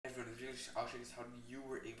I'll show you guys how you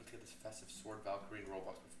were able to get this Festive Sword Valkyrie in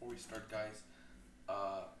Roblox. Before we start, guys,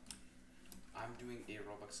 I'm doing a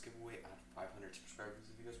Roblox giveaway at 500 subscribers.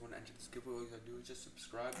 If you guys want to enter this giveaway, all you gotta do is just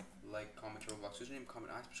subscribe, like, comment your Roblox username,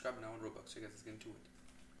 comment I subscribe now on Roblox. So guys, let's get into it.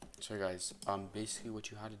 So guys, basically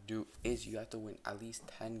what you had to do is you have to win at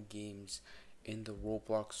least 10 games in the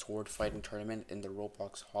Roblox sword fighting tournament in the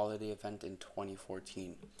Roblox holiday event in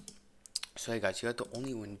 2014. So hey guys, you had to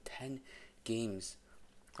only win 10 games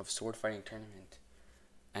of sword fighting tournament,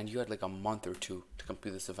 and you had like a month or two to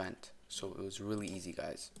complete this event. So it was really easy,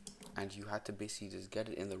 guys, and you had to basically just get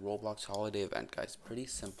it in the Roblox holiday event, guys. Pretty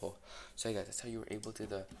simple. So hey guys, that's how you were able to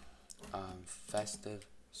the Festive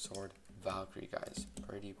Sword Valkyrie, guys.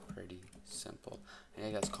 Pretty simple. And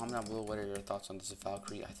hey guys, comment down below what are your thoughts on this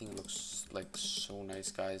Valkyrie. I think it looks like so nice,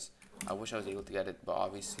 guys. I wish I was able to get it, but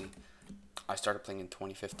obviously I started playing in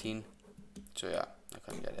 2015, so yeah, I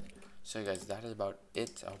couldn't get it. So guys, that is about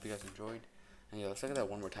it. I hope you guys enjoyed, and yeah, let's look at that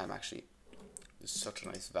one more time. Actually, this is such a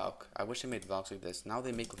nice Valk. I wish they made Valks like this. Now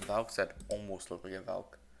they make Valks that almost look like a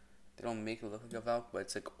Valk. They don't make it look like a Valk, but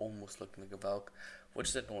it's like almost looking like a Valk, which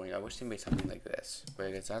is annoying. I wish they made something like this. But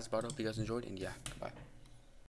yeah, guys, that's about it. Hope you guys enjoyed, and yeah, goodbye.